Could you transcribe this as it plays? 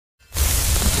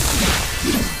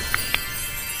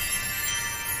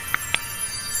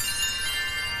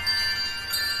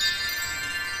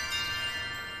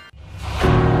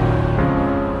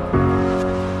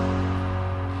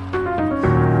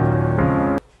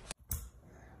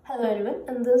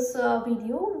in this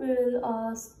video, we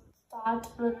will start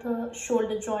with the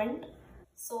shoulder joint.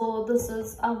 So this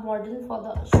is a model for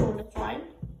the shoulder joint.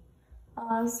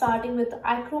 Starting with the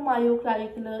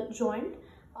acromyoclavicular joint.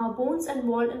 Bones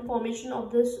involved in formation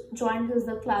of this joint is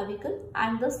the clavicle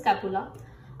and the scapula.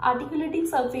 Articulating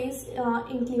surface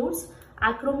includes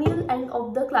acromial end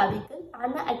of the clavicle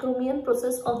and the acromial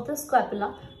process of the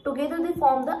scapula. Together they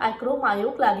form the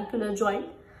acromyoclavicular joint,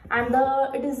 and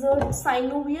it is a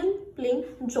synovial plane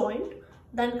joint.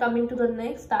 Then coming to the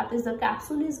next, that is the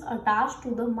capsule is attached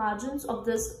to the margins of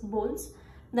this bones.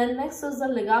 Then next is the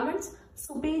ligaments.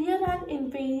 Superior and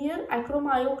inferior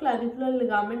acromyoclavicular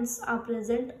ligaments are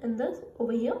present in this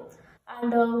over here,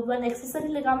 and one accessory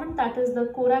ligament, that is the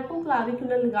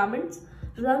coracoclavicular ligaments,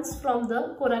 runs from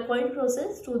the coracoid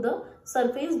process to the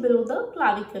surface below the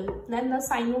clavicle. Then the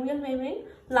synovial membrane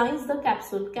lines the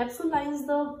capsule. Capsule lines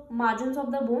the margins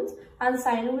of the bones, and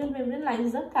synovial membrane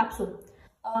lines the capsule.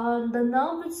 The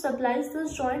nerve which supplies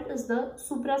this joint is the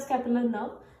suprascapular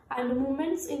nerve, and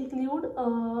movements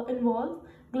involve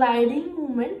gliding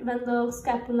movement when the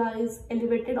scapula is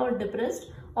elevated or depressed,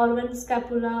 or when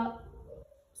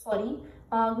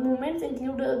movements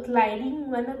include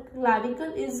gliding when a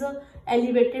clavicle is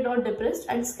elevated or depressed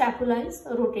and scapula is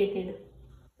rotated.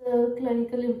 The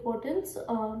clinical importance,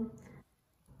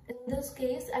 in this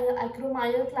case,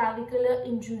 acromyoclavicular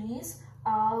injuries,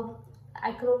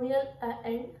 acromial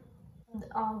end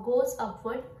goes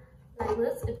upward like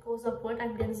this. It goes upward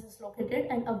and gets dislocated,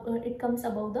 and it comes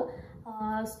above the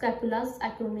scapula's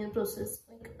acromial process.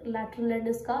 Like lateral end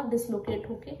इसका dislocate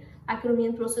होके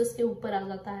acromial process के ऊपर आ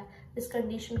जाता है. इस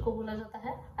condition को बोला जाता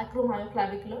है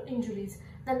acromyoclavicular injuries.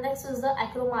 Then next is the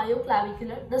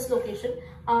acromyoclavicular dislocation.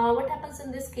 What happens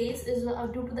in this case is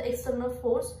due to the external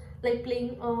force, like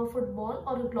playing football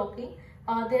or blocking,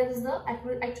 there is the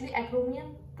actually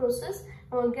acromial process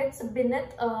goes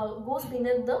beneath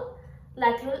the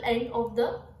lateral end of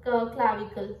the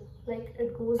clavicle, like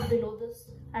it goes below this,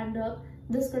 and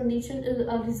this condition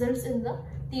results in the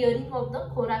tearing of the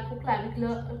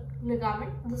coracoclavicular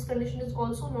ligament. This condition is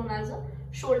also known as a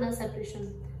shoulder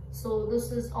separation. So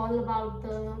this is all about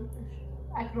the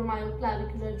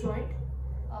acromyoclavicular joint.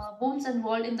 Bones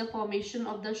involved in the formation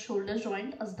of the shoulder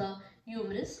joint is the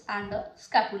humerus and the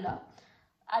scapula.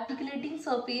 Articulating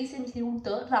surface include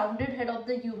the rounded head of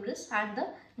the humerus and the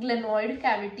glenoid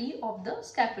cavity of the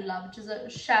scapula, which is a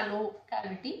shallow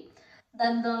cavity.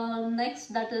 Then the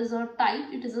next, that is a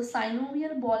type, it is a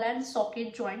synovial ball and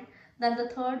socket joint. Then the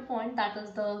third point, that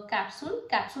is the capsule.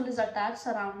 Capsule is attached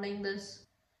surrounding this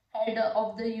head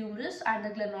of the humerus and the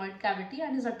glenoid cavity,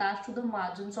 and is attached to the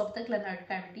margins of the glenoid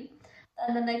cavity.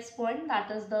 And the next point, that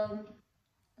is the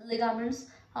ligaments.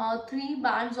 Three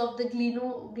bands of the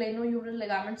glenohumeral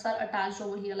ligaments are attached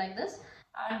over here like this.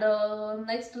 And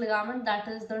next ligament, that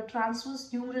is the transverse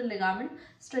humeral ligament,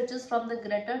 stretches from the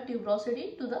greater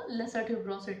tuberosity to the lesser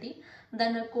tuberosity.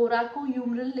 Then a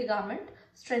coracohumeral ligament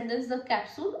strengthens the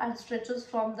capsule and stretches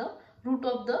from the root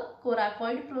of the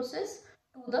coracoid process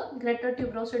to the greater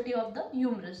tuberosity of the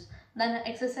humerus. Then an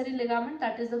accessory ligament,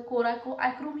 that is the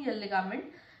coracoacromial ligament,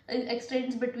 it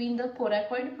extends between the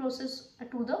coracoid process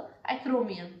to the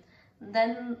acromion.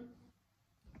 Then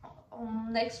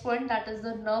next point, that is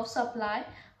the nerve supply.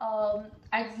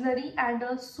 Axillary and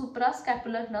a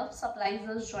suprascapular nerve supplies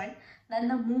this joint. Then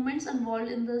the movements involved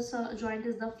in this joint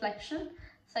is the flexion.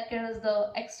 Second is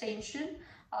the extension,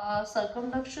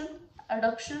 circumduction,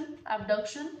 adduction,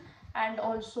 abduction, and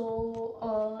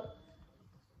also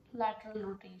lateral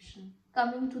rotation.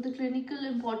 Coming to the clinical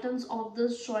importance of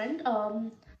this joint,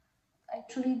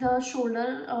 actually the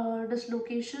shoulder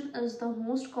dislocation is the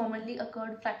most commonly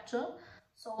occurred fracture.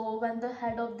 So when the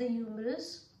head of the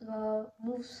humerus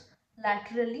moves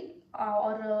laterally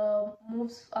or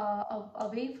moves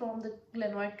away from the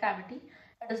glenoid cavity,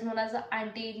 it is known as the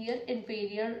anterior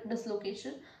inferior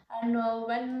dislocation. And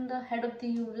when the head of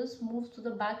the humerus moves to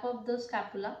the back of the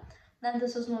scapula, then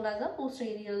this is known as a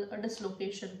posterior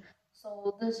dislocation.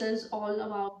 So this is all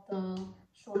about the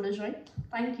shoulder joint.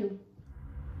 Thank you.